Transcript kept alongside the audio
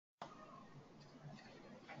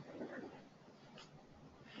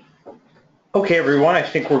Okay, everyone, I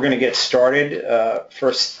think we're going to get started.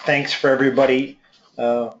 First, thanks for everybody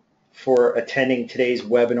for attending today's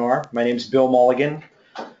webinar. My name is Bill Mulligan.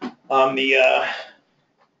 I'm the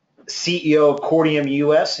CEO of Cordium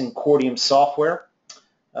US and Cordium Software.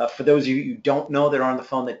 For those of you who don't know, that are on the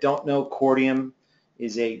phone that don't know, Cordium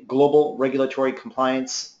is a global regulatory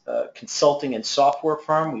compliance consulting and software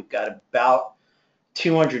firm. We've got about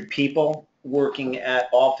 200 people working at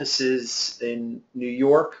offices in New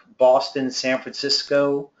York, Boston, San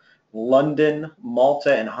Francisco, London,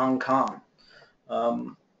 Malta, and Hong Kong.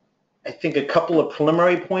 I think a couple of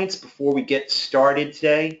preliminary points before we get started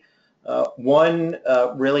today. One,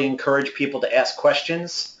 really encourage people to ask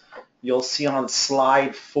questions. You'll see on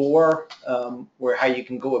slide 4 where how you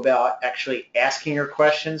can go about actually asking your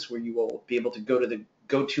questions, where you will be able to go to the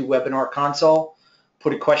GoToWebinar console,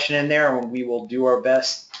 put a question in there, and we will do our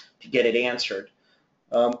best to get it answered.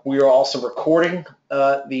 We are also recording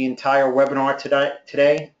the entire webinar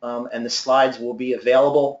today, and the slides will be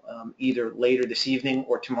available either later this evening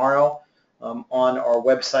or tomorrow on our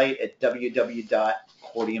website at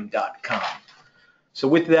www.cordium.com. So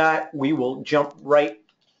with that, we will jump right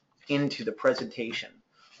into the presentation.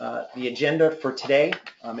 The agenda for today,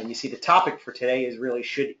 and you see the topic for today is really,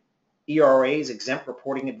 should ERAs, exempt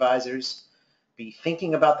reporting advisors, be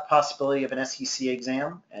thinking about the possibility of an SEC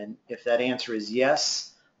exam? And if that answer is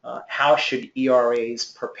yes, how should ERAs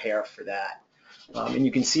prepare for that? And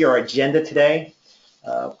you can see our agenda today.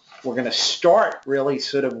 We're going to start really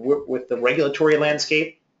sort of with the regulatory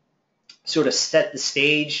landscape, sort of set the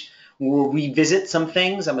stage. We'll revisit some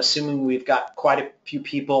things. I'm assuming we've got quite a few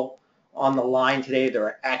people on the line today that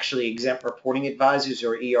are actually exempt reporting advisors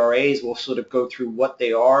or ERAs. We'll sort of go through what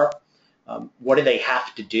they are, what do they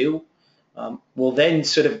have to do. We'll then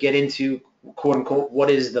sort of get into, quote unquote, what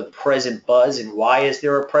is the present buzz and why is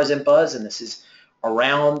there a present buzz? And this is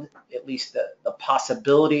around at least the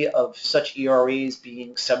possibility of such ERAs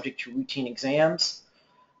being subject to routine exams.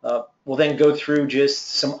 We'll then go through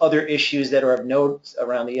just some other issues that are of note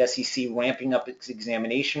around the SEC ramping up its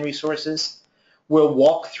examination resources. We'll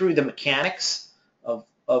walk through the mechanics of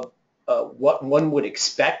what one would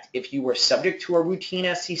expect if you were subject to a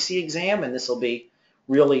routine SEC exam, and this will be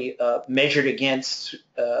really measured against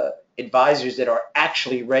advisors that are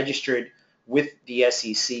actually registered with the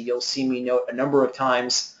SEC. You'll see me note a number of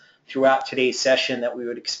times throughout today's session that we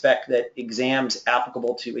would expect that exams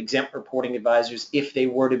applicable to exempt reporting advisors, if they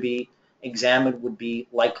were to be examined, would be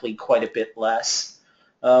likely quite a bit less.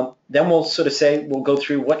 Then we'll sort of say, we'll go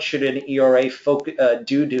through what should an ERA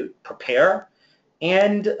do to prepare,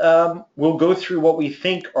 and we'll go through what we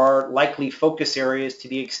think are likely focus areas to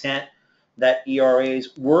the extent that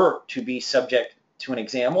ERAs were to be subject to an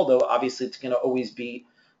exam, although obviously it's going to always be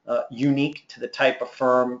unique to the type of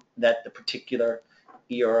firm that the particular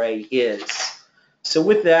ERA is. So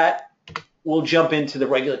with that, we'll jump into the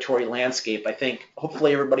regulatory landscape. I think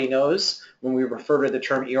hopefully everybody knows when we refer to the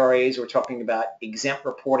term ERAs, we're talking about exempt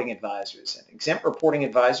reporting advisors. And exempt reporting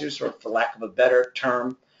advisors, or for lack of a better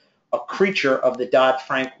term, a creature of the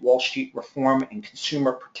Dodd-Frank Wall Street Reform and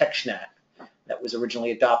Consumer Protection Act that was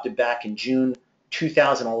originally adopted back in June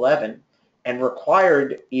 2011 and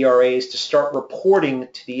required ERAs to start reporting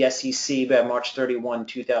to the SEC by March 31,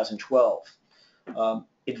 2012.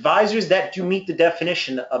 Advisors that do meet the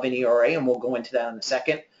definition of an ERA, and we'll go into that in a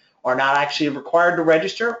second, are not actually required to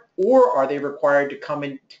register, or are they required to come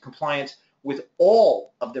into compliance with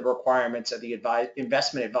all of the requirements of the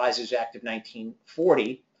Investment Advisors Act of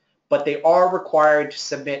 1940, but they are required to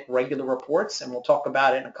submit regular reports, and we'll talk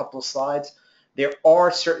about it in a couple of slides. There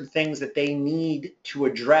are certain things that they need to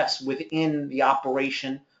address within the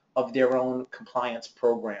operation of their own compliance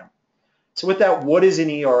program. So with that, what is an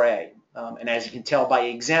ERA? And as you can tell by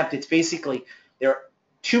exempt, it's basically, there are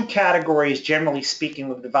two categories, generally speaking,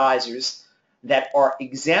 of advisors that are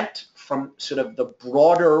exempt from sort of the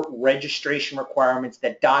broader registration requirements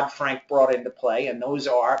that Dodd-Frank brought into play, and those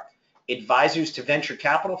are advisors to venture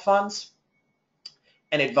capital funds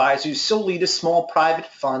and advisors solely to small private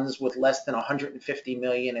funds with less than 150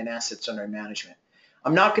 million in assets under management.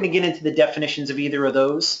 I'm not going to get into the definitions of either of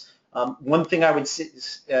those. One thing I would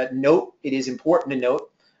note, it is important to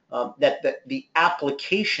note that the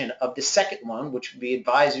application of the second one, which would be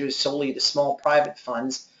advisors solely to small private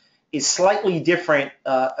funds, is slightly different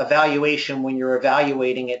evaluation when you're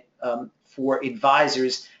evaluating it for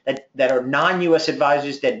advisors that are non-U.S.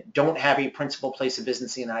 advisors that don't have a principal place of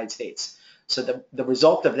business in the United States. So the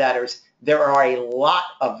result of that is there are a lot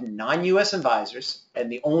of non-U.S. advisors,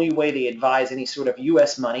 and the only way they advise any sort of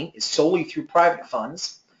U.S. money is solely through private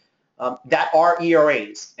funds that are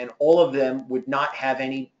ERAs, and all of them would not have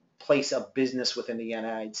any place of business within the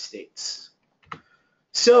United States.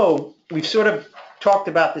 So we've sort of talked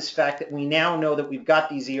about this fact that we now know that we've got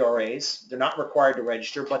these ERAs. They're not required to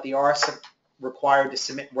register, but they are required to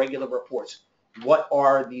submit regular reports. What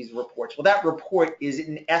are these reports? Well, that report is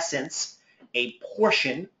in essence a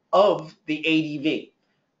portion of the ADV.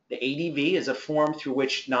 The ADV is a form through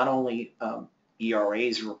which not only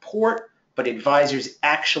ERAs report, but advisors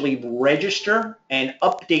actually register and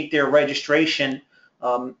update their registration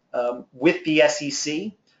with the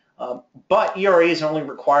SEC. But ERAs are only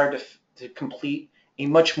required to complete a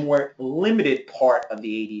much more limited part of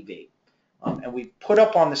the ADV. And we've put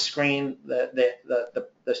up on the screen the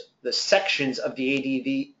sections of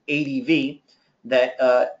the ADV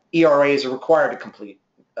that ERAs are required to complete.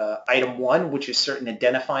 Item 1, which is certain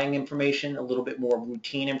identifying information, a little bit more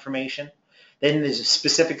routine information. Then there's a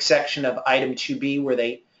specific section of item 2B where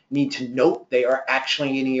they need to note they are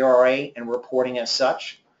actually an ERA and reporting as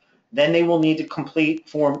such. Then they will need to complete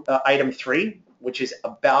form item 3, which is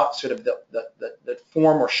about sort of the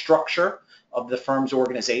form or structure of the firm's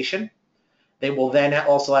organization. They will then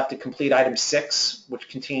also have to complete item 6, which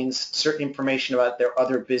contains certain information about their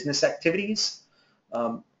other business activities.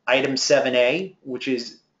 Item 7A, which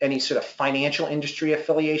is any sort of financial industry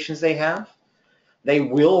affiliations they have. They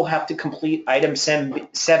will have to complete item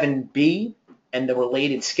 7B and the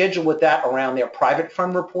related schedule with that around their private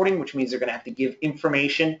fund reporting, which means they're going to have to give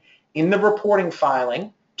information in the reporting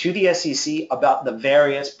filing to the SEC about the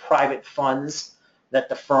various private funds that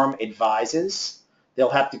the firm advises. They'll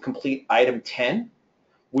have to complete item 10,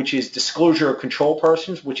 which is disclosure of control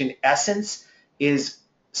persons, which in essence is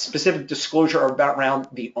specific disclosure about around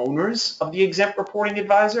the owners of the exempt reporting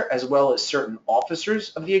advisor as well as certain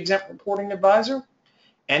officers of the exempt reporting advisor.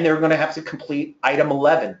 And they're going to have to complete item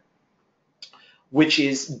 11, which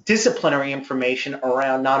is disciplinary information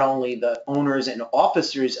around not only the owners and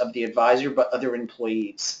officers of the advisor, but other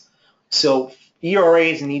employees. So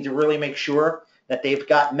ERAs need to really make sure that they've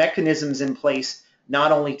got mechanisms in place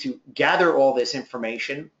not only to gather all this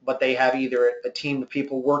information, but they have either a team of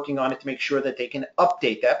people working on it to make sure that they can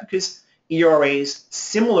update that, because ERAs,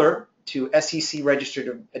 similar to SEC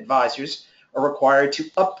registered advisors, are required to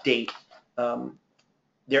update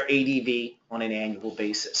their ADV on an annual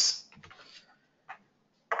basis.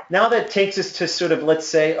 Now that takes us to sort of, let's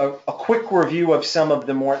say, a quick review of some of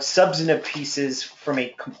the more substantive pieces from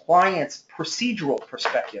a compliance procedural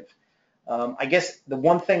perspective. I guess the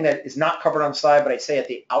one thing that is not covered on the slide, but I say at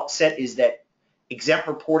the outset, is that exempt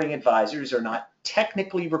reporting advisors are not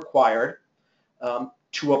technically required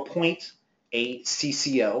to appoint a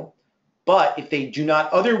CCO, but if they do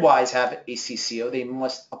not otherwise have a CCO, they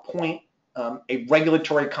must appoint a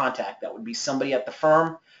regulatory contact. That would be somebody at the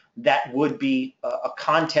firm that would be a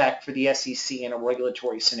contact for the SEC in a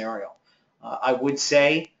regulatory scenario. I would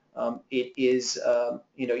say it is,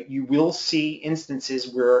 you will see instances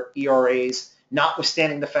where ERAs,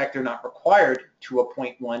 notwithstanding the fact they're not required to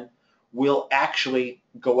appoint one, will actually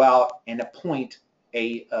go out and appoint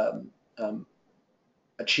a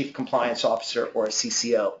chief compliance officer or a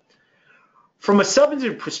CCO. From a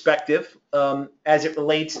substantive perspective, as it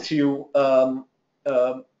relates to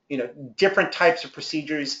different types of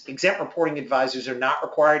procedures, exempt reporting advisors are not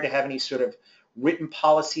required to have any sort of written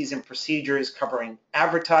policies and procedures covering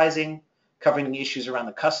advertising, covering the issues around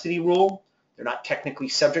the custody rule. They're not technically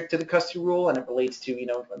subject to the custody rule, and it relates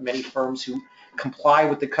to many firms who comply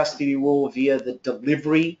with the custody rule via the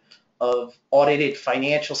delivery of audited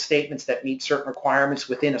financial statements that meet certain requirements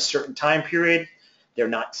within a certain time period. They're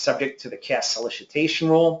not subject to the cash solicitation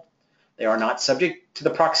rule. They are not subject to the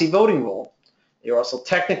proxy voting rule. They are also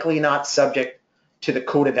technically not subject to the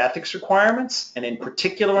code of ethics requirements, and in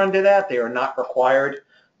particular under that, they are not required,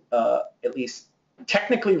 at least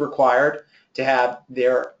technically required, to have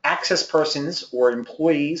their access persons or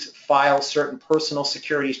employees file certain personal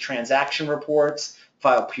securities transaction reports,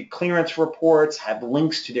 file pre-clearance reports, have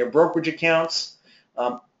links to their brokerage accounts.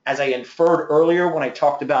 As I inferred earlier when I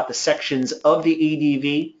talked about the sections of the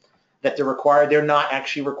ADV that they're required, they're not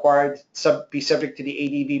actually required to be subject to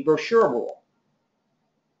the ADV brochure rule.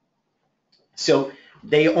 So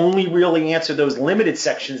they only really answer those limited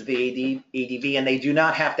sections of the ADV, and they do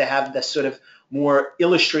not have to have the sort of more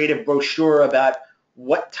illustrative brochure about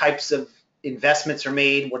what types of investments are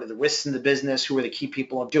made, what are the risks in the business, who are the key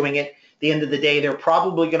people doing it. At the end of the day, they're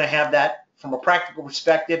probably going to have that from a practical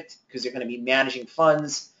perspective because they're going to be managing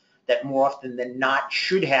funds that more often than not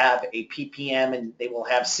should have a PPM, and they will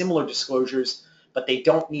have similar disclosures, but they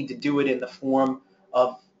don't need to do it in the form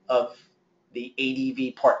of the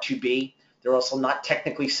ADV Part 2B. They're also not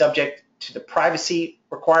technically subject to the privacy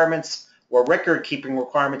requirements or record-keeping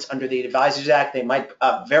requirements under the Advisors Act. They might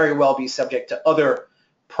very well be subject to other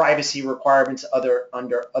privacy requirements under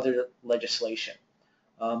other legislation.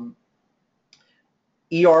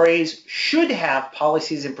 ERAs should have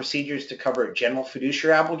policies and procedures to cover general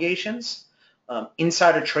fiduciary obligations,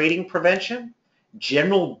 insider trading prevention,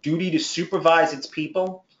 general duty to supervise its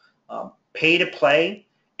people, pay to play,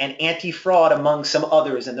 and anti-fraud, among some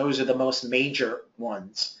others, and those are the most major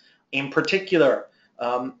ones. In particular,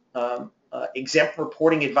 exempt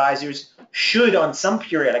reporting advisors should, on some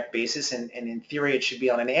periodic basis, and in theory it should be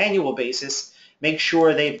on an annual basis, make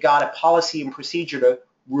sure they've got a policy and procedure to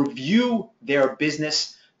review their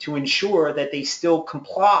business to ensure that they still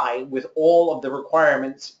comply with all of the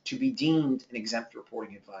requirements to be deemed an exempt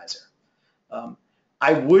reporting advisor.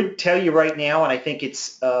 I would tell you right now, and I think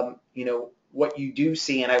it's what you do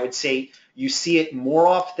see, and I would say you see it more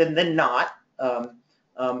often than not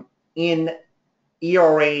in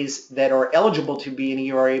ERAs that are eligible to be an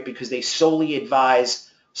ERA because they solely advise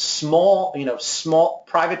small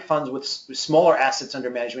private funds with smaller assets under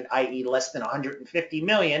management, i.e. less than 150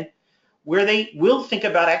 million, where they will think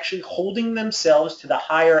about actually holding themselves to the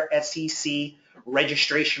higher SEC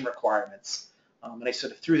registration requirements. And I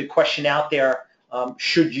sort of threw the question out there,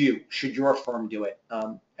 should your firm do it?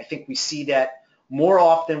 I think we see that more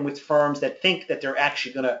often with firms that think that they're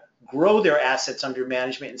actually going to grow their assets under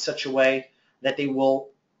management in such a way that they will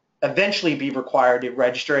eventually be required to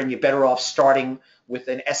register, and you're better off starting with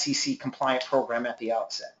an SEC compliant program at the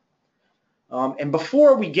outset. And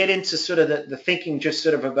before we get into sort of the thinking just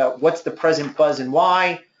sort of about what's the present buzz and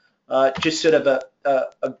why, just sort of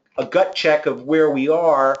a gut check of where we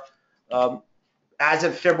are. As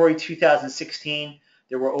of February 2016,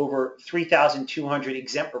 there were over 3,200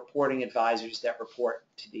 exempt reporting advisors that report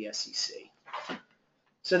to the SEC.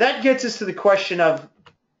 So that gets us to the question of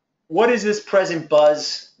what is this present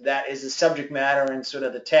buzz that is the subject matter and sort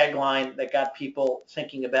of the tagline that got people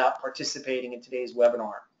thinking about participating in today's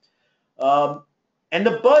webinar. And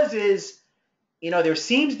the buzz is, there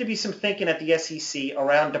seems to be some thinking at the SEC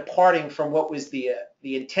around departing from what was the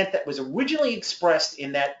intent that was originally expressed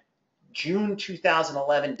in that June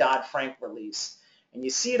 2011 Dodd-Frank release. And you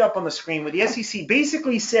see it up on the screen where the SEC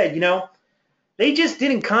basically said, they just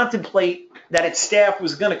didn't contemplate that its staff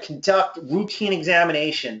was going to conduct routine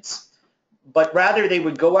examinations, but rather they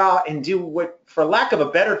would go out and do what, for lack of a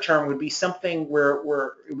better term, would be something where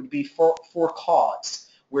it would be for cause,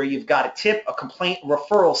 where you've got a tip, a complaint, a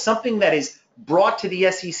referral, something that is brought to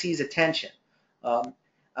the SEC's attention.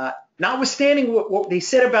 Notwithstanding what they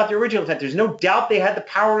said about the original intent, there's no doubt they had the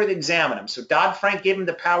power to examine them. So Dodd-Frank gave them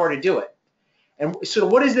the power to do it. And so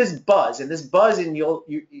what is this buzz? And this buzz, and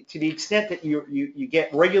to the extent that you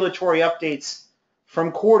get regulatory updates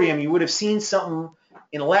from Cordium, you would have seen something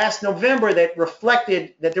in last November that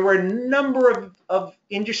reflected that there were a number of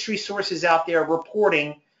industry sources out there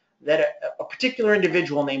reporting that a particular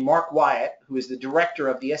individual named Mark Wyatt, who is the director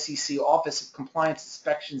of the SEC Office of Compliance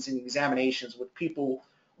Inspections and Examinations, what people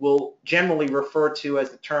will generally refer to as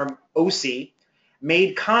the term OCIE,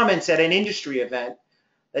 made comments at an industry event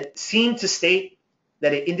that seemed to state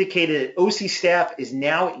that it indicated that OCIE staff is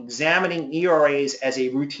now examining ERAs as a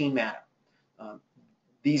routine matter.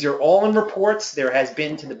 These are all in reports. There has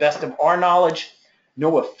been, to the best of our knowledge,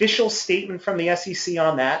 no official statement from the SEC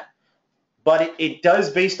on that, but it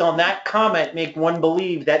does, based on that comment, make one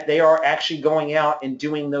believe that they are actually going out and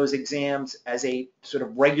doing those exams as a sort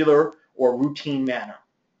of regular or routine manner.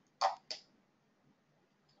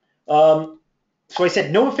 So I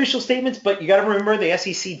said no official statements, but you got to remember the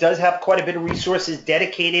SEC does have quite a bit of resources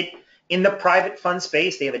dedicated in the private fund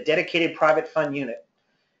space. They have a dedicated private fund unit.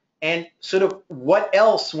 And sort of what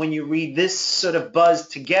else, when you read this sort of buzz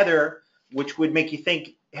together, which would make you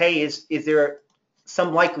think, hey, is there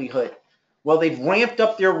some likelihood? Well, they've ramped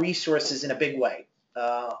up their resources in a big way.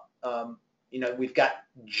 We've got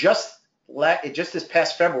just this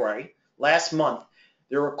past February, last month,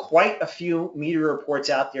 there were quite a few media reports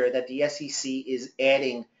out there that the SEC is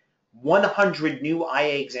adding 100 new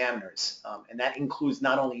IA examiners, and that includes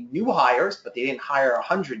not only new hires, but they didn't hire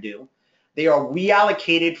 100 new. They are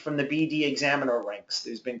reallocated from the BD examiner ranks.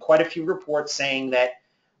 There's been quite a few reports saying that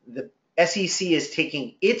the SEC is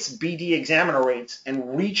taking its BD examiner rates and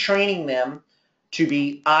retraining them to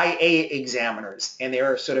be IA examiners, and they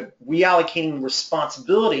are sort of reallocating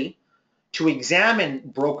responsibility to examine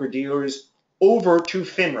broker-dealers over to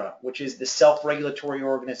FINRA, which is the self-regulatory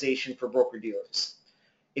organization for broker-dealers.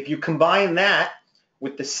 If you combine that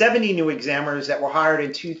with the 70 new examiners that were hired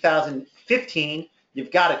in 2015,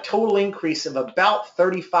 you've got a total increase of about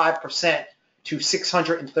 35% to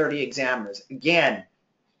 630 examiners. Again,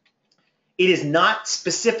 it is not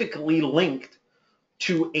specifically linked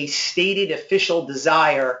to a stated official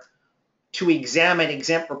desire to examine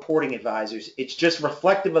exempt reporting advisors. It's just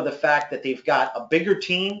reflective of the fact that they've got a bigger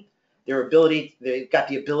team, they've got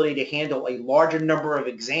the ability to handle a larger number of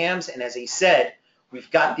exams, and as I said, we've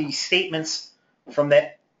got these statements from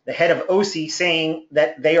the head of OCIE saying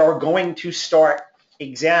that they are going to start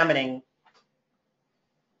examining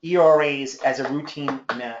ERAs as a routine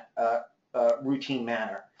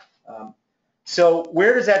manner. So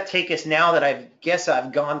where does that take us now that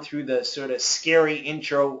I've gone through the sort of scary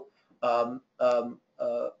intro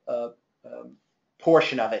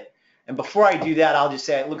portion of it? And before I do that, I'll just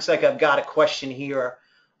say it looks like I've got a question here.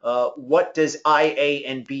 What does IA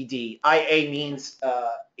and BD? IA means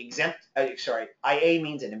IA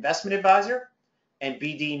means an investment advisor, and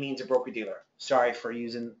BD means a broker-dealer. Sorry for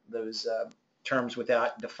using those terms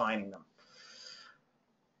without defining them.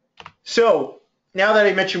 So now that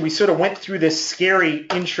I mentioned we sort of went through this scary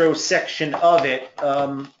intro section of it,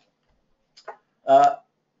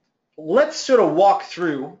 let's sort of walk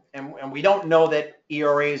through, and we don't know that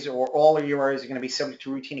ERAs or all ERAs are going to be subject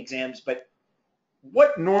to routine exams, but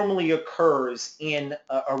what normally occurs in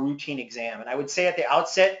a routine exam? And I would say at the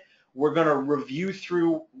outset, we're going to review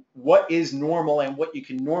through what is normal and what you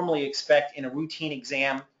can normally expect in a routine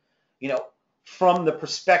exam, from the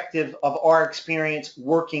perspective of our experience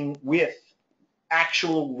working with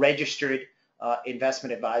actual registered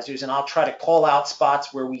investment advisors. And I'll try to call out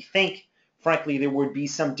spots where we think, frankly, there would be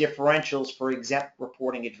some differentials for exempt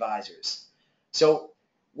reporting advisors. So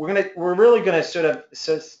we're really going to sort of,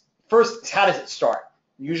 first, how does it start?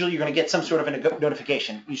 Usually you're going to get some sort of a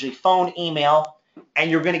notification, usually phone, email,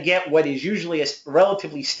 and you're going to get what is usually a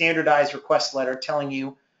relatively standardized request letter telling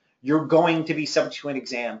you you're going to be subject to an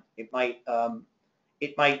exam. It might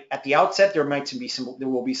at the outset, there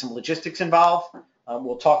will be some logistics involved.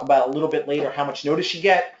 We'll talk about a little bit later how much notice you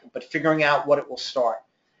get, but figuring out what it will start.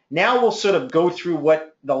 Now we'll sort of go through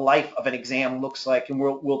what the life of an exam looks like, and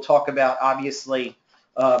we'll talk about, obviously,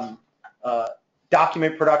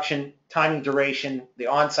 document production, timing, duration, the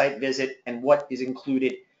on-site visit, and what is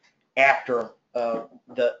included after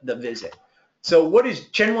the visit. So what is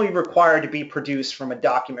generally required to be produced from a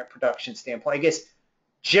document production standpoint? I guess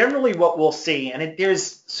generally what we'll see, and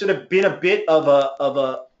there's sort of been a bit of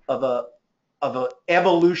a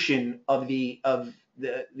evolution of the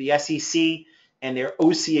SEC and their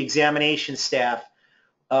OCIE examination staff,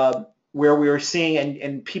 where we were seeing,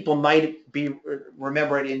 and people might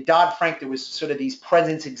remember it, in Dodd-Frank there was sort of these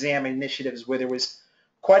presence exam initiatives where there was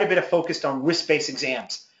quite a bit of focus on risk-based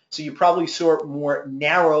exams. So you probably saw more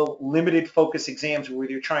narrow, limited focus exams where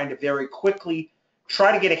they're trying to very quickly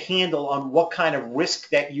try to get a handle on what kind of risk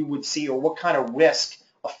that you would see, or what kind of risk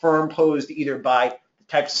a firm posed either by the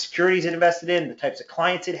types of securities it invested in, the types of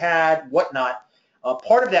clients it had, whatnot.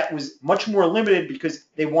 Part of that was much more limited because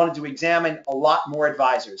they wanted to examine a lot more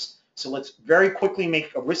advisors. So let's very quickly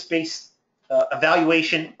make a risk-based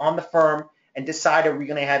evaluation on the firm and decide, are we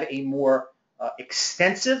going to have a more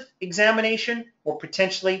extensive examination or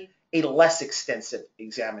potentially a less extensive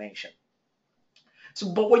examination. So,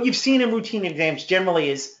 but what you've seen in routine exams generally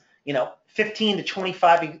is, 15 to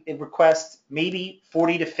 25 requests, maybe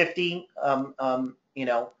 40 to 50,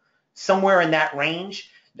 somewhere in that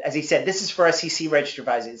range. As I said, this is for SEC registered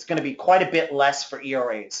advisors. It's going to be quite a bit less for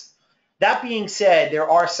ERAs. That being said, there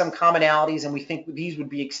are some commonalities, and we think these would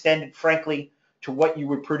be extended, frankly, to what you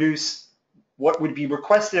would produce, what would be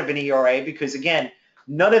requested of an ERA, because again,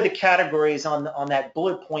 none of the categories on that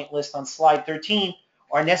bullet point list on slide 13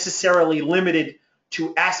 are necessarily limited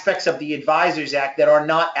to aspects of the Advisors Act that are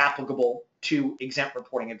not applicable to exempt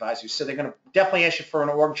reporting advisors. So they're going to definitely ask you for an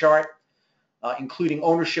org chart, including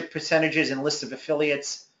ownership percentages and lists of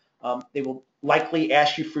affiliates. They will likely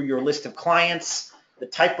ask you for your list of clients, the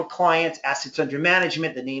type of clients, assets under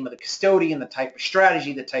management, the name of the custodian, the type of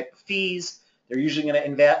strategy, the type of fees. They're usually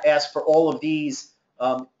going to ask for all of these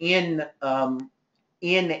in an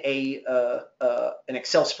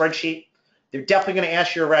Excel spreadsheet. They're definitely going to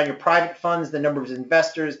ask you around your private funds, the number of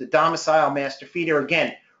investors, the domicile, master feeder.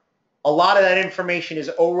 Again, a lot of that information is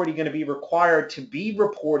already going to be required to be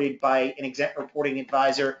reported by an exempt reporting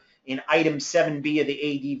advisor in item 7B of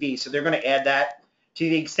the ADV. So they're going to add that. To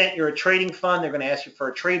the extent you're a trading fund, they're going to ask you for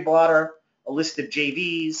a trade blotter, a list of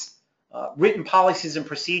JVs, written policies and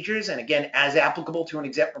procedures, and again, as applicable to an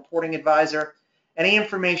exempt reporting advisor, any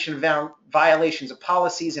information about violations of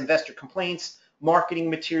policies, investor complaints, marketing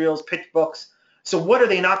materials, pitch books. So what are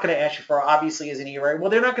they not going to ask you for, obviously, as an ERA? Well,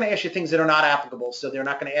 they're not going to ask you things that are not applicable. So they're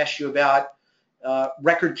not going to ask you about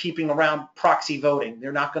record keeping around proxy voting.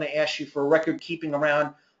 They're not going to ask you for record keeping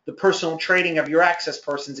around the personal trading of your access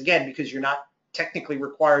persons, again, because you're not technically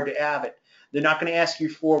required to have it. They're not going to ask you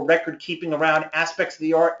for record keeping around aspects of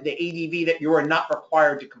the ADV that you are not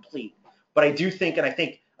required to complete. But I do think, and I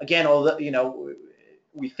think, again, although,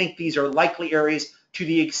 we think these are likely areas to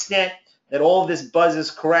the extent that all of this buzz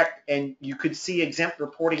is correct, and you could see exempt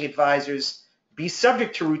reporting advisors be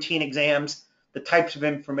subject to routine exams, the types of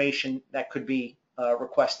information that could be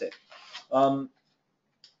requested.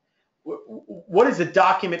 What does the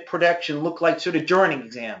document production look like sort of during an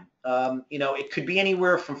exam? It could be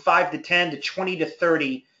anywhere from 5 to 10 to 20 to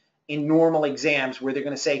 30 in normal exams, where they're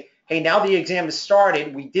going to say, hey, now the exam has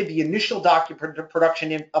started. We did the initial document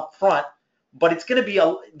production up front, but it's going to be,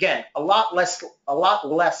 again, a lot less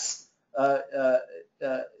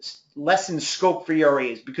in scope for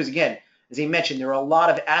ERAs, because, again, as I mentioned, there are a lot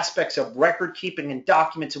of aspects of record keeping and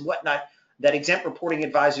documents and whatnot that exempt reporting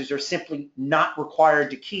advisors are simply not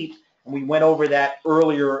required to keep. And we went over that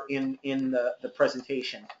earlier in the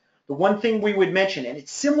presentation. The one thing we would mention, and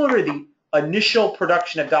it's similar to the initial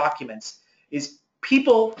production of documents, is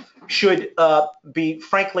people should be,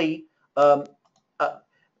 frankly,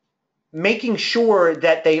 making sure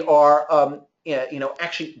that they are,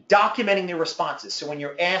 actually documenting their responses. So when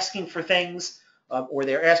you're asking for things or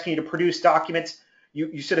they're asking you to produce documents,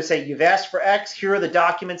 you sort of say, you've asked for X, here are the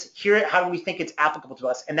documents, here, how do we think it's applicable to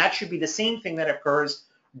us? And that should be the same thing that occurs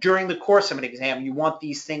during the course of an exam. You want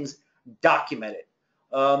these things documented.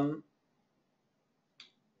 And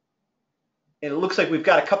it looks like we've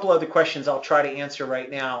got a couple other questions I'll try to answer right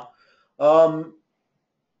now.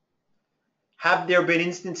 Have there been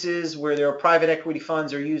instances where there are private equity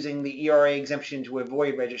funds are using the ERA exemption to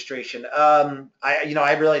avoid registration?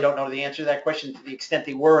 I really don't know the answer to that question. To the extent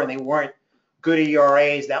they were and they weren't good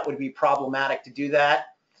ERAs, that would be problematic to do that.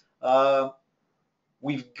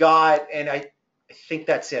 We've got, and I think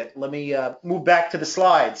that's it. Let me move back to the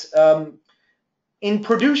slides. In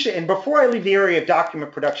production, and before I leave the area of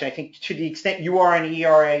document production, I think to the extent you are an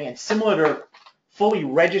ERA and similar to fully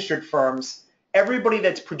registered firms, everybody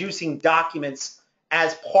that's producing documents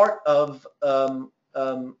as part of an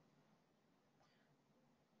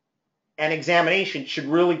examination should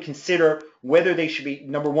really consider whether they should be,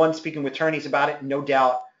 number one, speaking with attorneys about it, no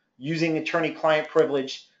doubt, using attorney-client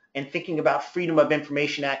privilege, and thinking about Freedom of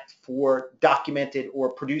Information Act for documented or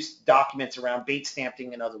produced documents around bait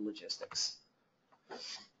stamping and other logistics.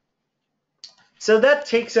 So that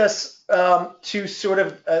takes us to sort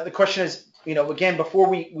of the question is, again, before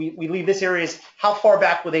we leave this area, is how far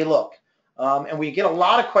back will they look? And we get a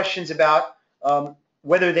lot of questions about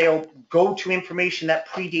whether they'll go to information that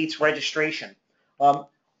predates registration.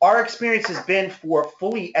 Our experience has been for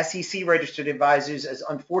fully SEC registered advisors as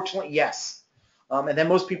unfortunately, yes. And then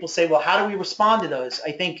most people say, well, how do we respond to those?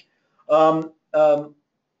 I think, what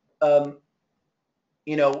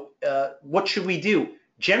should we do?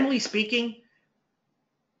 Generally speaking,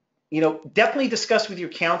 definitely discuss with your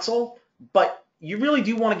counsel, but you really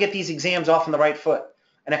do want to get these exams off on the right foot.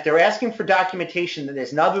 And if they're asking for documentation that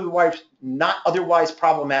is not otherwise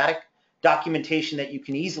problematic, documentation that you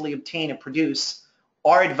can easily obtain and produce,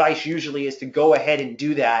 our advice usually is to go ahead and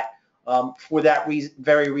do that for that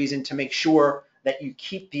very reason, to make sure that you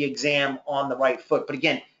keep the exam on the right foot. But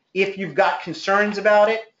again, if you've got concerns about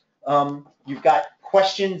it, you've got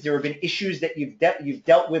questions, there have been issues that you've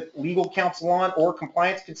dealt with legal counsel on or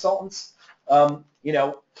compliance consultants,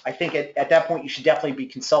 I think at that point you should definitely be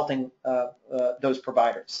consulting those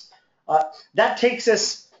providers. That takes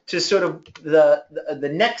us to sort of the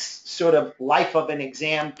next sort of life of an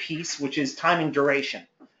exam piece, which is time and duration.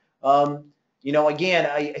 Again,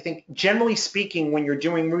 I think generally speaking, when you're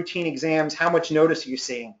doing routine exams, how much notice are you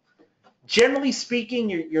seeing? Generally speaking,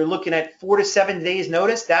 you're looking at 4 to 7 days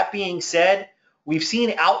notice. That being said, we've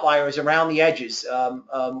seen outliers around the edges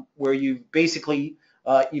where you've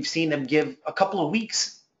seen them give a couple of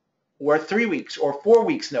weeks or 3 weeks or 4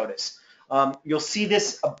 weeks notice. You'll see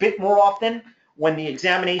this a bit more often when the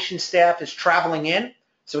examination staff is traveling in.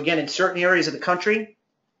 So again, in certain areas of the country,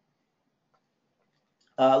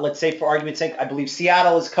 let's say for argument's sake, I believe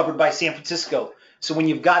Seattle is covered by San Francisco. So when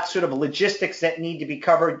you've got sort of logistics that need to be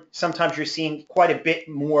covered, sometimes you're seeing quite a bit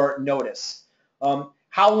more notice.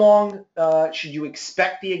 How long should you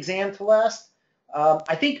expect the exam to last?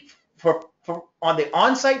 I think for on the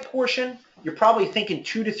on-site portion, you're probably thinking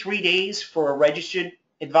 2 to 3 days for a registered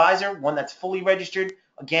advisor, one that's fully registered.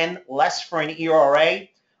 Again, less for an ERA.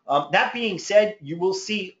 That being said, you will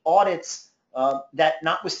see audits that,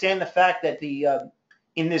 notwithstanding the fact that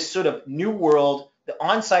in this sort of new world, the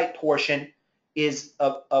on-site portion is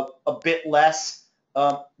a bit less.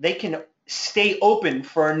 They can stay open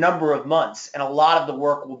for a number of months, and a lot of the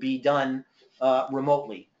work will be done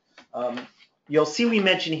remotely. you'll see we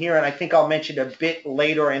mention here, and I think I'll mention a bit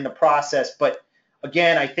later in the process, but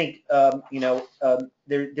again, I think, we're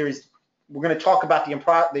going to talk about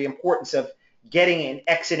the importance of getting an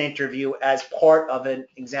exit interview as part of an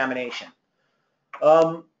examination.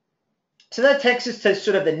 So that takes us to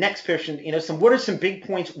sort of the next portion, what are some big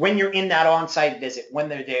points when you're in that on-site visit, when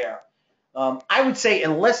they're there? I would say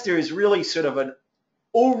unless there is really sort of an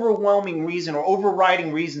overwhelming reason or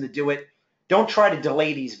overriding reason to do it, don't try to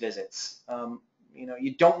delay these visits.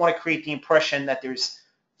 You don't want to create the impression that there's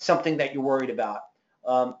something that you're worried about.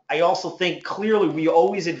 I also think clearly we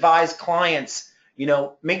always advise clients,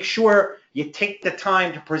 make sure you take the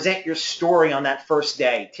time to present your story on that first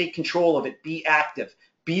day. Take control of it. Be active.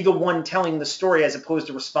 Be the one telling the story as opposed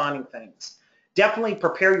to responding things. Definitely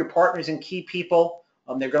prepare your partners and key people.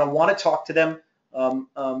 They're going to want to talk to them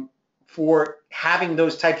for having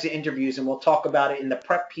those types of interviews, and we'll talk about it in the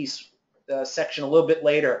prep piece section a little bit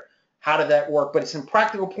later. How did that work? But some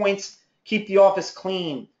practical points: keep the office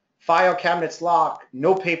clean, file cabinets locked,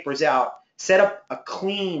 no papers out, set up a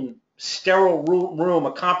clean, sterile room,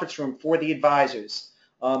 a conference room for the advisors.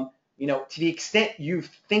 To the extent you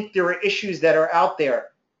think there are issues that are out there,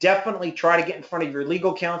 definitely try to get in front of your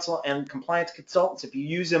legal counsel and compliance consultants if you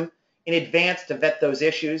use them in advance to vet those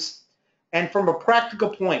issues. And from a practical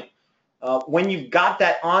point, when you've got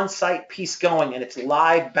that on-site piece going and it's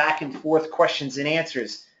live back and forth questions and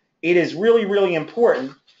answers, it is really, really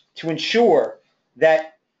important to ensure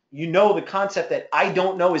that the concept that I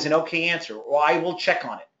don't know is an okay answer, or I will check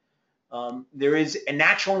on it. There is a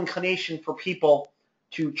natural inclination for people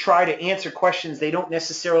to try to answer questions they don't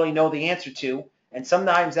necessarily know the answer to, and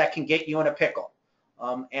sometimes that can get you in a pickle.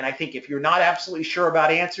 And I think if you're not absolutely sure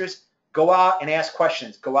about answers, go out and ask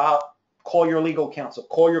questions. Go out, call your legal counsel,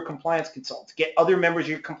 call your compliance consultants, get other members of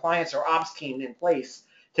your compliance or ops team in place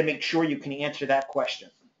to make sure you can answer that question.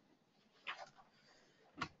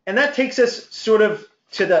 And that takes us sort of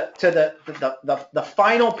to the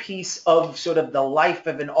final piece of sort of the life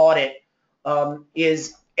of an audit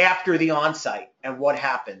is after the on-site and what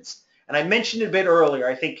happens. And I mentioned it a bit earlier.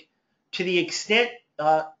 I think to the extent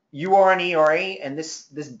you are an ERA and this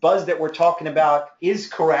buzz that we're talking about is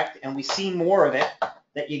correct, and we see more of it,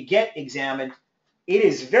 that you get examined, it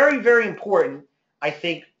is very, very important, I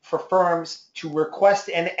think, for firms to request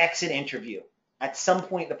an exit interview at some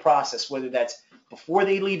point in the process, whether that's before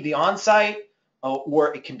they leave the on-site,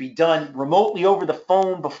 or it can be done remotely over the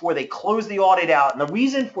phone before they close the audit out. And the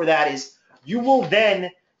reason for that is you will then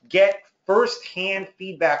get first-hand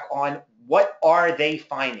feedback on what are they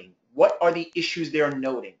finding, what are the issues they're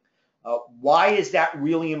noting. Why is that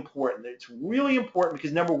really important? It's really important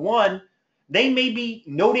because, number one, they may be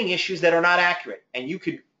noting issues that are not accurate, and you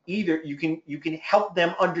can help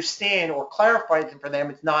them understand or clarify for them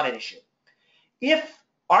it's not an issue. If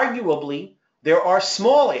arguably there are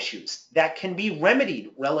small issues that can be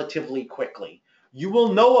remedied relatively quickly, you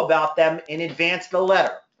will know about them in advance of the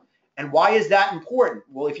letter. And why is that important?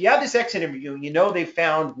 Well, if you have this exit interview and you know they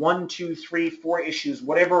found 1, 2, 3, 4 issues,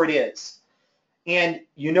 whatever it is, and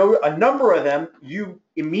you know a number of them, you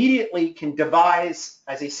immediately can devise,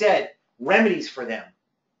 as I said, remedies for them.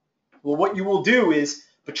 Well, what you will do is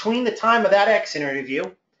between the time of that exit interview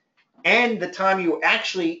and the time you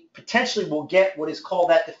actually potentially will get what is called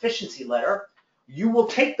that deficiency letter, you will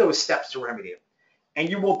take those steps to remedy it. And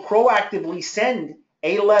you will proactively send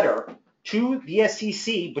a letter to the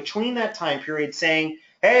SEC between that time period saying,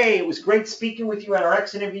 hey, it was great speaking with you at our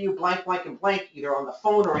exit interview, blank, blank, and blank, either on the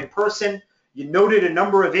phone or in person. You noted a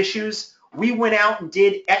number of issues. We went out and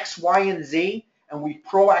did X, Y, and Z, and we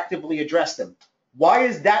proactively addressed them. Why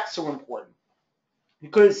is that so important?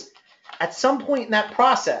 Because at some point in that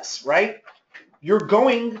process, right, you're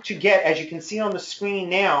going to get, as you can see on the screen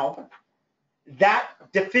now, that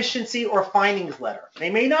deficiency or findings letter. They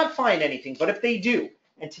may not find anything, but if they do,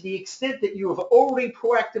 and to the extent that you have already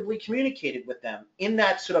proactively communicated with them in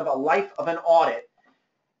that sort of a life of an audit,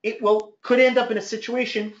 it could end up in a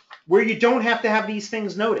situation where you don't have to have these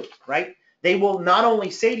things noted, right? They will not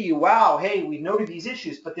only say to you, wow, hey, we noted these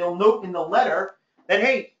issues, but they'll note in the letter that,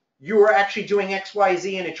 hey, you are actually doing X, Y,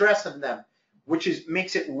 Z and addressing them, which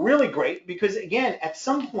makes it really great because, again, at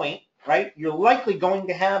some point, right, you're likely going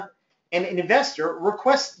to have an investor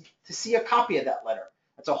request to see a copy of that letter.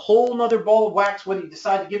 That's a whole nother ball of wax whether you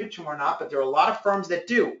decide to give it to them or not, but there are a lot of firms that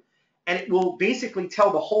do. And it will basically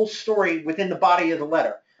tell the whole story within the body of the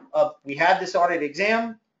letter. We had this audit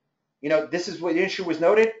exam, this is what the issue was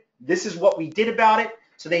noted, this is what we did about it,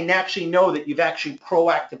 so they naturally know that you've actually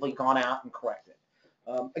proactively gone out and corrected.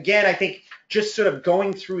 Again, I think just sort of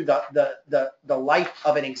going through the life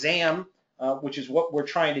of an exam, which is what we're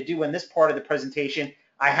trying to do in this part of the presentation,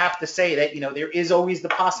 I have to say that, there is always the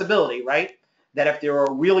possibility, right, that if there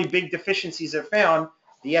are really big deficiencies that are found,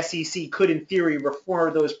 the SEC could, in theory,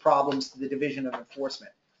 refer those problems to the Division of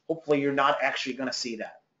Enforcement. Hopefully, you're not actually going to see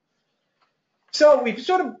that. So we've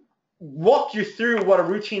sort of walked you through what a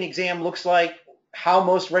routine exam looks like, how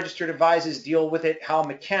most registered advisors deal with it, how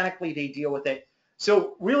mechanically they deal with it.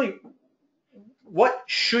 So really, what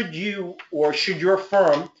should you or should your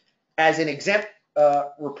firm, as an exempt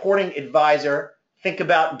reporting advisor, think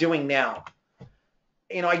about doing now?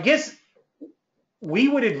 I guess we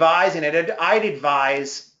would advise, and I'd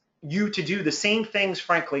advise you to do the same things,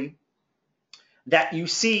 frankly, that you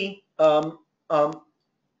see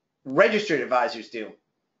registered advisors do.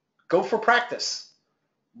 Go for practice.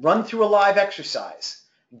 Run through a live exercise.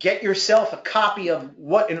 Get yourself a copy of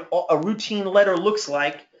what a routine letter looks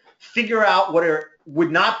like. Figure out what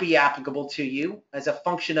would not be applicable to you as a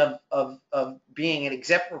function of being an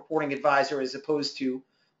exempt reporting advisor as opposed to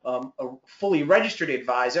a fully registered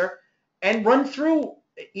advisor, and run through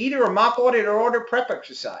either a mock audit or audit prep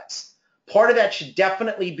exercise. Part of that should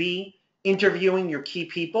definitely be interviewing your key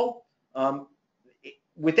people.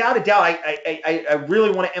 Without a doubt, I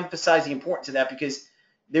really want to emphasize the importance of that, because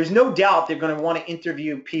there's no doubt they're going to want to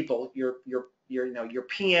interview people, your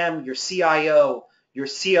PM, your CIO, your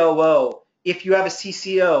COO, if you have a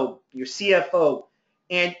CCO, your CFO.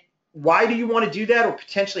 And why do you want to do that, or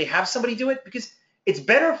potentially have somebody do it? Because it's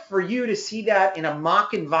better for you to see that in a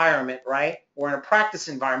mock environment, right, or in a practice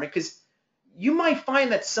environment, because you might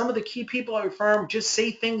find that some of the key people at your firm just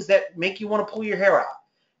say things that make you want to pull your hair out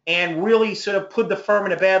and really sort of put the firm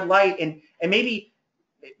in a bad light, and maybe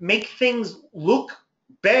make things look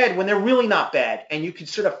bad when they're really not bad. And you could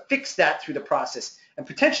sort of fix that through the process. And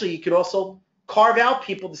potentially you could also carve out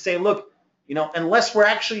people to say, look, unless we're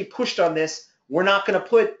actually pushed on this, we're not going to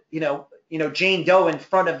put, Jane Doe in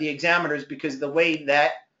front of the examiners because of the way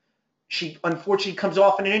that she unfortunately comes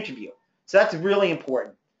off in an interview. So that's really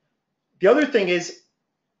important. The other thing is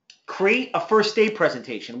create a first day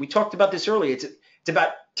presentation. We talked about this earlier. It's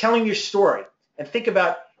about telling your story. And think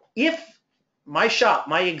about, if my shop,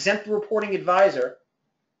 my exempt reporting advisor,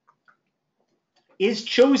 is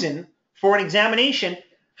chosen for an examination,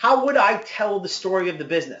 how would I tell the story of the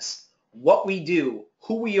business? What we do,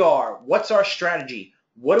 who we are, what's our strategy,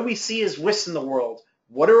 what do we see as risks in the world,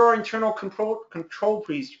 what are our internal control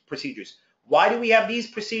procedures, why do we have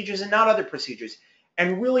these procedures and not other procedures,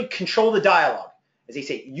 and really control the dialogue. As they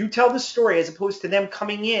say, you tell the story as opposed to them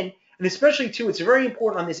coming in. And especially, too, it's very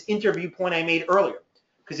important on this interview point I made earlier,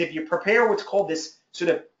 because if you prepare what's called this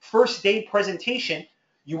sort of first day presentation,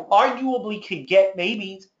 you arguably could get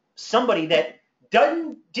maybe somebody that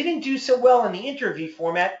didn't do so well in the interview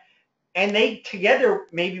format, and they together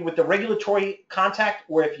maybe with the regulatory contact,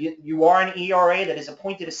 or if you are an ERA that is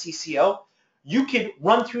appointed a CCO, you could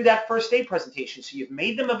run through that first day presentation. So you've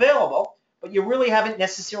made them available, but you really haven't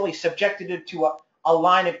necessarily subjected it to a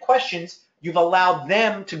line of questions. You've allowed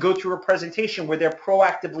them to go through a presentation where they're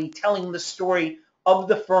proactively telling the story of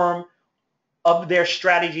the firm, of their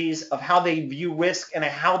strategies, of how they view risk, and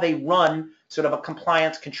how they run sort of a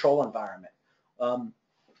compliance control environment.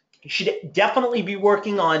 You should definitely be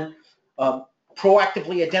working on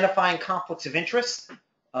proactively identifying conflicts of interest,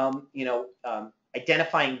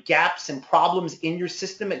 identifying gaps and problems in your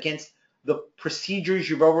system against the procedures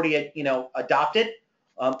you've already adopted.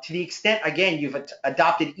 To the extent, again, you've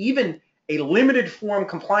adopted even a limited form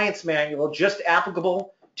compliance manual just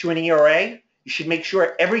applicable to an ERA, you should make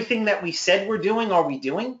sure everything that we said we're doing, are we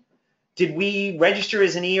doing? Did we register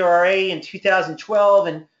as an ERA in 2012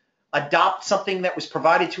 and adopt something that was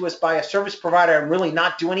provided to us by a service provider and really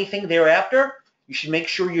not do anything thereafter? You should make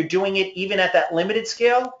sure you're doing it even at that limited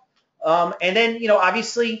scale. And then,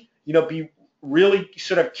 obviously, be really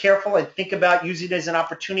sort of careful and think about using it as an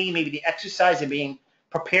opportunity. Maybe the exercise of being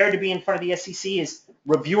prepared to be in front of the SEC is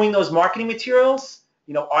reviewing those marketing materials.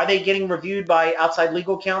 Are they getting reviewed by outside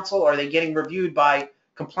legal counsel? Are they getting reviewed by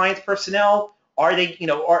compliance personnel? Are they,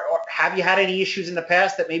 or have you had any issues in the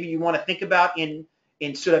past that maybe you want to think about in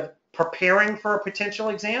sort of preparing for a potential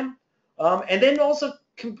exam? And then also,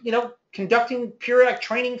 conducting periodic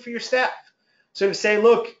training for your staff. So to say,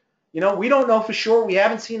 look, we don't know for sure. We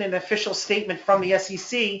haven't seen an official statement from the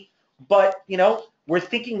SEC, but, we're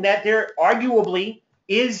thinking that there arguably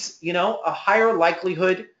is, a higher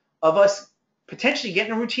likelihood of us potentially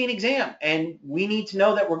getting a routine exam. And we need to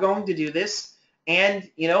know that we're going to do this, and,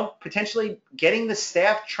 potentially getting the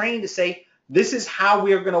staff trained to say, this is how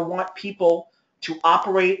we are going to want people to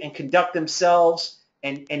operate and conduct themselves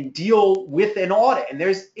and deal with an audit. And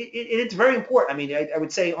it's very important. I mean, I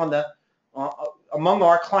would say on among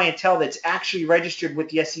our clientele that's actually registered with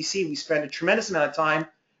the SEC, we spend a tremendous amount of time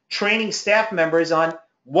training staff members on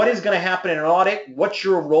what is going to happen in an audit, what's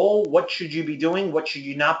your role, what should you be doing, what should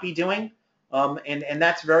you not be doing, and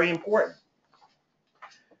that's very important.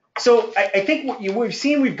 So I think what we've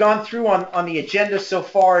seen, we've gone through on the agenda so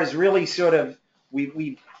far is really sort of,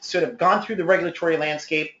 we've sort of gone through the regulatory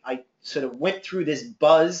landscape. I sort of went through this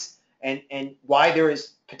buzz and why there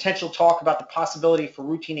is potential talk about the possibility for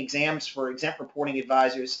routine exams for exempt reporting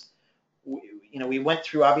advisors. We went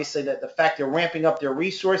through obviously the fact they're ramping up their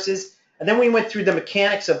resources, and then we went through the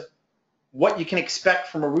mechanics of what you can expect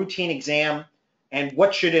from a routine exam and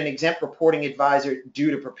what should an exempt reporting advisor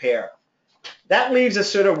do to prepare. That leaves us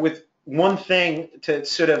sort of with one thing to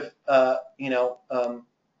sort of,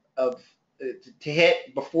 to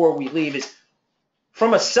hit before we leave is,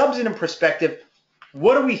 from a substantive perspective,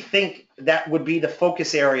 what do we think that would be the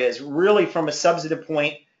focus areas really from a substantive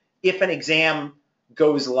point if an exam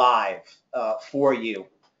goes live for you?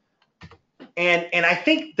 And I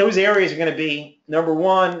think those areas are going to be, number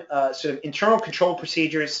one, sort of internal control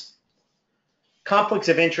procedures, conflicts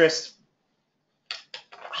of interest.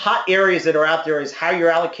 Hot areas that are out there is how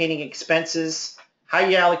you're allocating expenses, how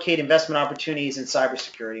you allocate investment opportunities, and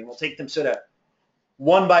cybersecurity. And we'll take them sort of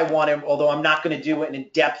one by one, although I'm not going to do an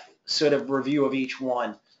in-depth sort of review of each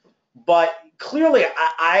one. But clearly,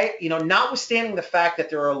 notwithstanding the fact that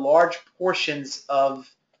there are large portions of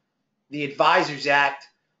the Advisors Act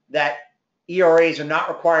that ERAs are not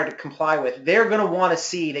required to comply with, they're going to want to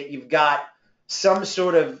see that you've got some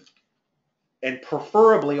sort of, and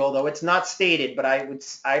preferably, although it's not stated, but I'm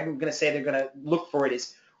going to say they're going to look for it,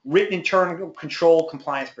 is written internal control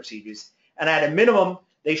compliance procedures. And at a minimum,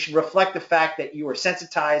 they should reflect the fact that you are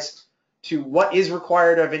sensitized to what is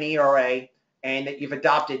required of an ERA and that you've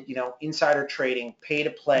adopted, insider trading, pay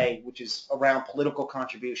to play, which is around political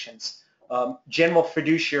contributions, general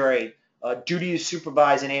fiduciary, duty to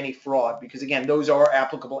supervise, and anti-fraud, because again, those are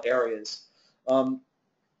applicable areas.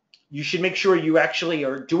 You should make sure you actually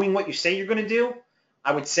are doing what you say you're going to do.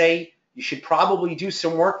 I would say you should probably do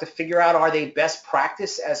some work to figure out, are they best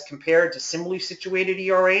practice as compared to similarly situated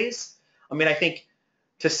ERAs? I mean, I think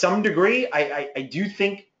to some degree, I do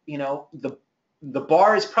think, the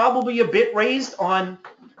bar is probably a bit raised on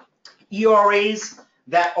ERAs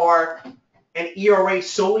that are an ERA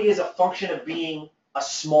solely as a function of being a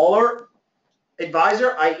smaller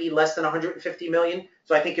advisor, i.e. less than 150 million.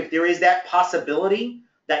 So I think if there is that possibility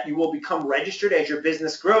that you will become registered as your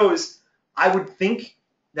business grows, I would think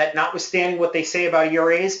that notwithstanding what they say about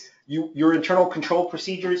ERAs, your internal control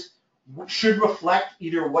procedures should reflect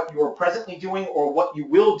either what you are presently doing or what you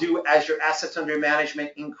will do as your assets under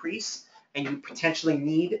management increase and you potentially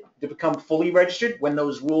need to become fully registered when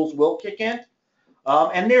those rules will kick in.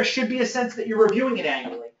 And there should be a sense that you're reviewing it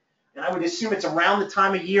annually. And I would assume it's around the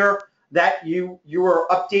time of year that you are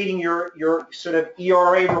updating your sort of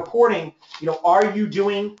ERA reporting. Are you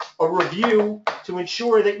doing a review to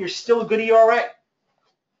ensure that you're still a good ERA?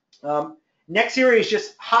 Next area is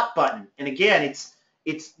just hot button. And again,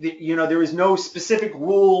 there is no specific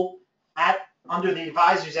rule under the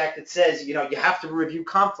Advisors Act that says, you have to review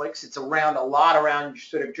conflicts. It's a lot around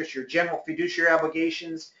sort of just your general fiduciary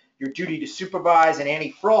obligations, your duty to supervise, and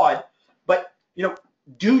anti-fraud. But,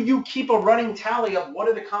 do you keep a running tally of what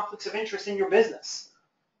are the conflicts of interest in your business?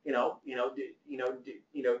 Again,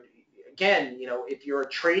 if you're a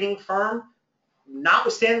trading firm,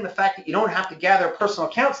 notwithstanding the fact that you don't have to gather personal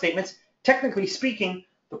account statements, technically speaking,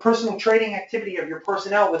 the personal trading activity of your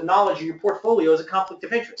personnel with knowledge of your portfolio is a conflict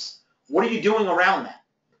of interest. What are you doing around that?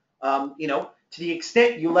 To the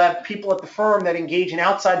extent you have people at the firm that engage in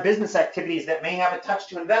outside business activities that may have a touch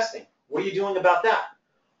to investing, what are you doing about that?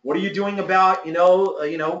 What are you doing about,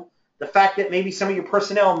 the fact that maybe some of your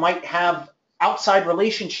personnel might have outside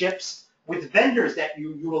relationships with vendors that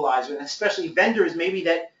you utilize, and especially vendors maybe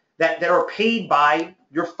that are paid by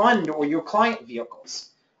your fund or your client vehicles?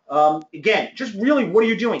 Again, just really, what are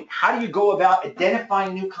you doing? How do you go about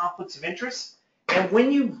identifying new conflicts of interest? And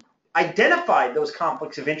when you've identified those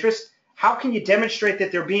conflicts of interest, how can you demonstrate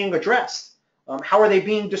that they're being addressed? How are they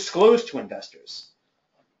being disclosed to investors?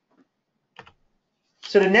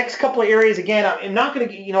 So the next couple of areas, again, I'm not going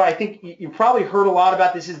to, I think you probably heard a lot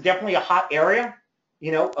about this. Is definitely a hot area,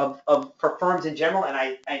 for firms in general. And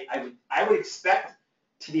I would expect,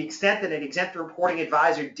 to the extent that an exempt reporting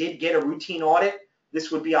advisor did get a routine audit,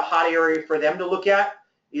 this would be a hot area for them to look at,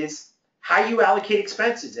 is how you allocate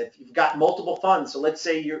expenses. If you've got multiple funds, so let's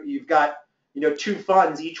say you've got, two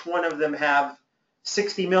funds, each one of them have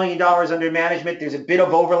 $60 million under management. There's a bit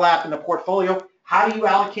of overlap in the portfolio. How do you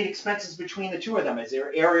allocate expenses between the two of them? Is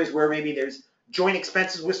there areas where maybe there's joint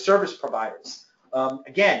expenses with service providers?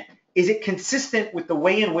 Again, is it consistent with the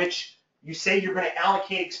way in which you say you're going to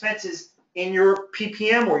allocate expenses in your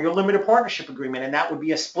PPM or your limited partnership agreement, and that would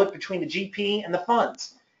be a split between the GP and the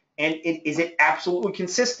funds? And is it absolutely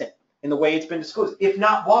consistent in the way it's been disclosed? If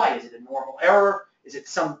not, why? Is it a normal error? Is it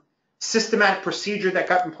some systematic procedure that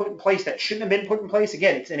got put in place that shouldn't have been put in place?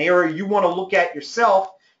 Again, it's an area you want to look at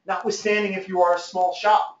yourself, notwithstanding if you are a small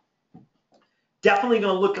shop. Definitely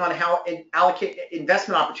going to look on how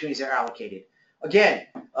investment opportunities are allocated. Again,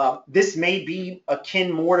 this may be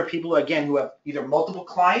akin more to people, again, who have either multiple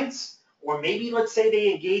clients, or maybe, let's say,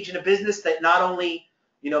 they engage in a business that not only,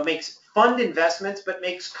 makes fund investments, but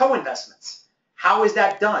makes co-investments. How is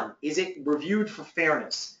that done? Is it reviewed for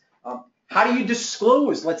fairness? How do you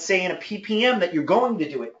disclose, let's say, in a PPM that you're going to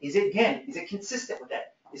do it? Is it consistent with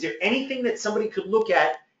that? Is there anything that somebody could look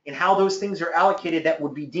at in how those things are allocated that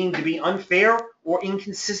would be deemed to be unfair or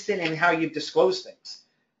inconsistent in how you disclose things?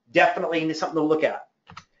 Definitely something to look at.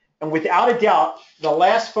 And without a doubt, the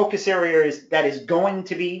last focus area that is going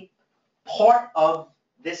to be part of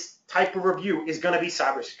this type of review is going to be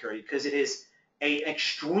cybersecurity, because it is an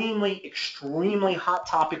extremely, extremely hot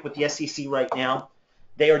topic with the SEC right now.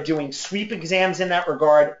 They are doing sweep exams in that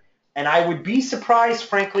regard, and I would be surprised,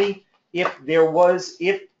 frankly, if an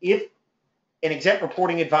exempt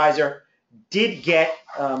reporting advisor did get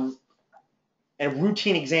a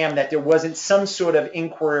routine exam, that there wasn't some sort of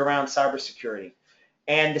inquiry around cybersecurity.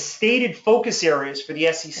 And the stated focus areas for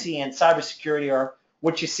the SEC and cybersecurity are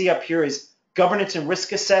what you see up here is governance and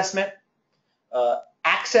risk assessment,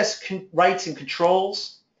 access rights and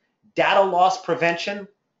controls, data loss prevention,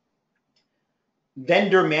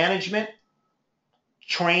 vendor management,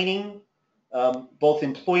 training, both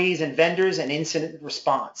employees and vendors, and incident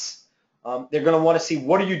response. They're going to want to see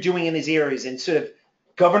what are you doing in these areas, and sort of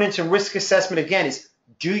governance and risk assessment, again, is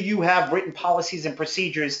do you have written policies and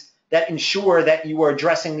procedures that ensure that you are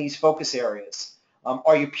addressing these focus areas?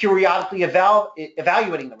 Are you periodically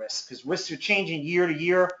evaluating the risks? Because risks are changing year to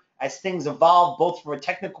year as things evolve, both from a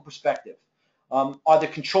technical perspective. Are the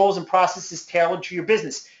controls and processes tailored to your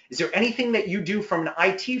business? Is there anything that you do from an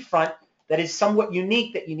IT front that is somewhat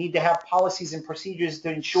unique that you need to have policies and procedures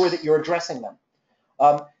to ensure that you're addressing them?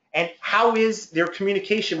 And how is their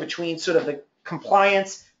communication between sort of the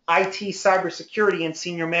compliance, IT, cybersecurity, and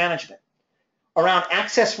senior management? Around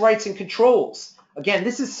access rights and controls. Again,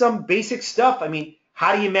 this is some basic stuff. I mean,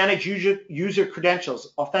 how do you manage user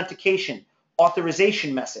credentials, authentication,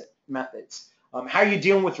 authorization methods? How are you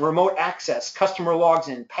dealing with remote access, customer logs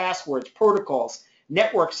in, passwords, protocols,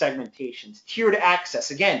 network segmentations, tiered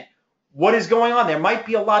access? Again, what is going on? There might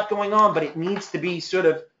be a lot going on, but it needs to be sort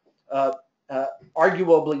of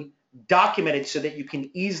arguably documented so that you can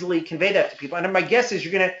easily convey that to people. And my guess is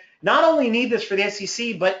you're going to not only need this for the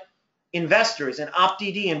SEC, but investors and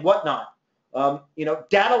OpDD and whatnot.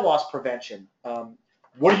 Data loss prevention.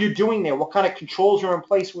 What are you doing there? What kind of controls are in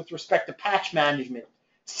place with respect to patch management,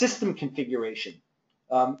 system configuration?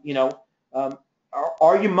 Are you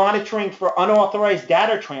monitoring for unauthorized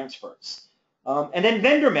data transfers? And then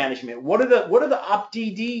vendor management. What are the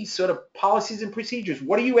OpDD sort of policies and procedures?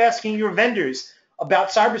 What are you asking your vendors about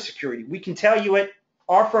cybersecurity? We can tell you at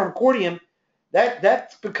our firm, Cordium,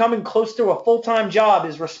 that's becoming close to a full-time job,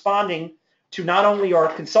 is responding to not only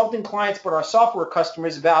our consulting clients but our software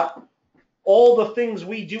customers about all the things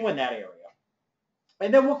we do in that area.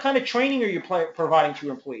 And then what kind of training are you providing to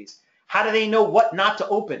your employees? How do they know what not to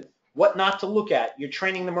open, what not to look at? You're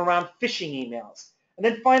training them around phishing emails. And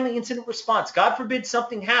then finally, incident response. God forbid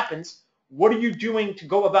something happens. What are you doing to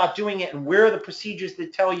go about doing it, and where are the procedures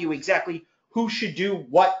that tell you exactly who should do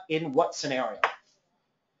what in what scenario?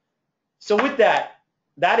 So with that,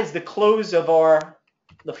 that is the close of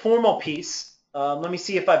the formal piece. Let me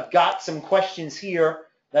see if I've got some questions here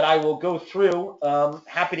that I will go through.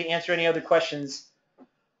 Happy to answer any other questions.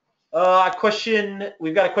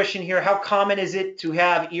 We've got a question here. How common is it to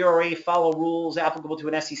have ERA follow rules applicable to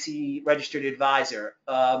an SEC registered advisor?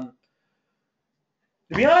 To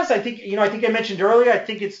be honest, I think I mentioned earlier, I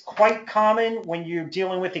think it's quite common when you're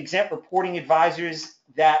dealing with exempt reporting advisors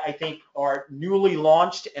that I think are newly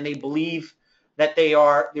launched and they believe that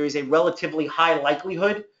there is a relatively high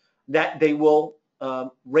likelihood that they will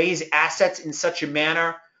raise assets in such a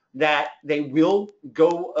manner that they will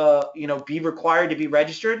go, be required to be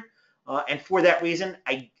registered. And for that reason,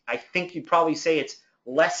 I think you'd probably say it's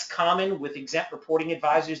less common with exempt reporting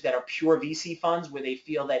advisors that are pure VC funds, where they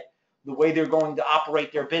feel that the way they're going to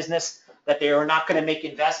operate their business, that they are not going to make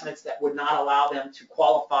investments that would not allow them to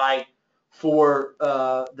qualify for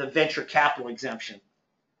the venture capital exemption.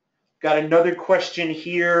 Got another question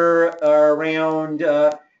here around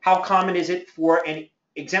how common is it for an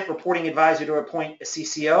exempt reporting advisor to appoint a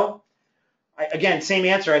CCO? Again, same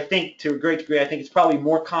answer. I think to a great degree, I think it's probably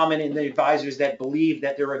more common in the advisors that believe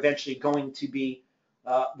that they're eventually going to be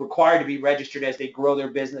required to be registered as they grow their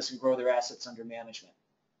business and grow their assets under management.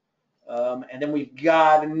 And then we've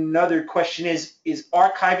got another question: is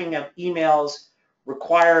archiving of emails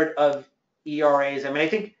required of ERAs? I mean, I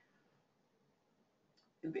think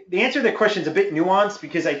the answer to that question is a bit nuanced,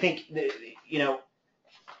 because I think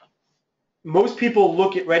most people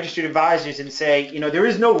look at registered advisors and say, there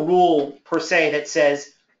is no rule per se that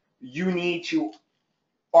says you need to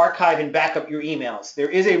archive and back up your emails. There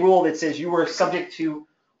is a rule that says you are subject to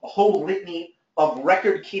a whole litany of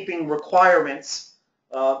record-keeping requirements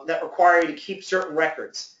that require you to keep certain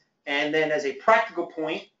records. And then as a practical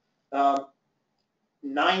point,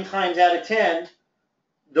 9 times out of 10,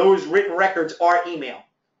 those written records are email,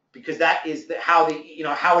 because that is how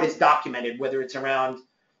it is documented, whether it's around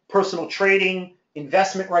personal trading,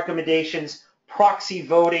 investment recommendations, proxy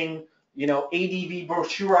voting, ADV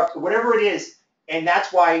brochure, whatever it is. And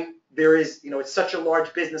that's why there is, it's such a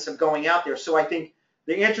large business of going out there. So I think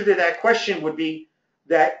the answer to that question would be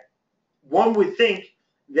that one would think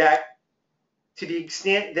that to the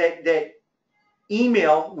extent that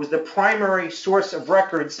email was the primary source of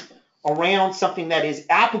records around something that is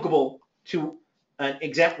applicable to an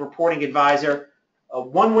exempt reporting advisor,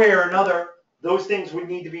 one way or another, those things would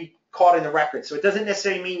need to be caught in the record. So it doesn't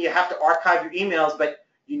necessarily mean you have to archive your emails, but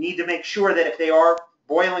you need to make sure that if they are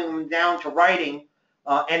boiling them down to writing,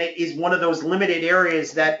 and it is one of those limited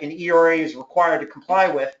areas that an ERA is required to comply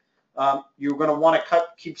with, you're going to want to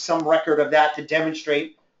keep some record of that to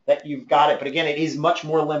demonstrate that you've got it. But again, it is much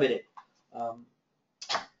more limited.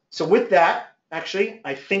 So with that, actually,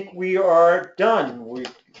 I think we are done. We're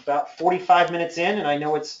about 45 minutes in, and I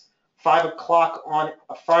know it's 5 o'clock on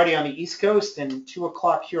a Friday on the East Coast and 2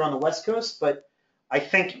 o'clock here on the West Coast. But I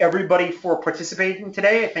thank everybody for participating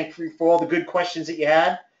today. I thank you for all the good questions that you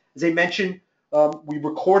had. As I mentioned, we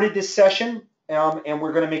recorded this session, and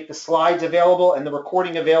we're going to make the slides available and the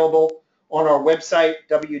recording available on our website,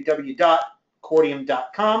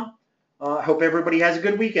 www.cordium.com. I hope everybody has a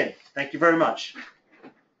good weekend. Thank you very much.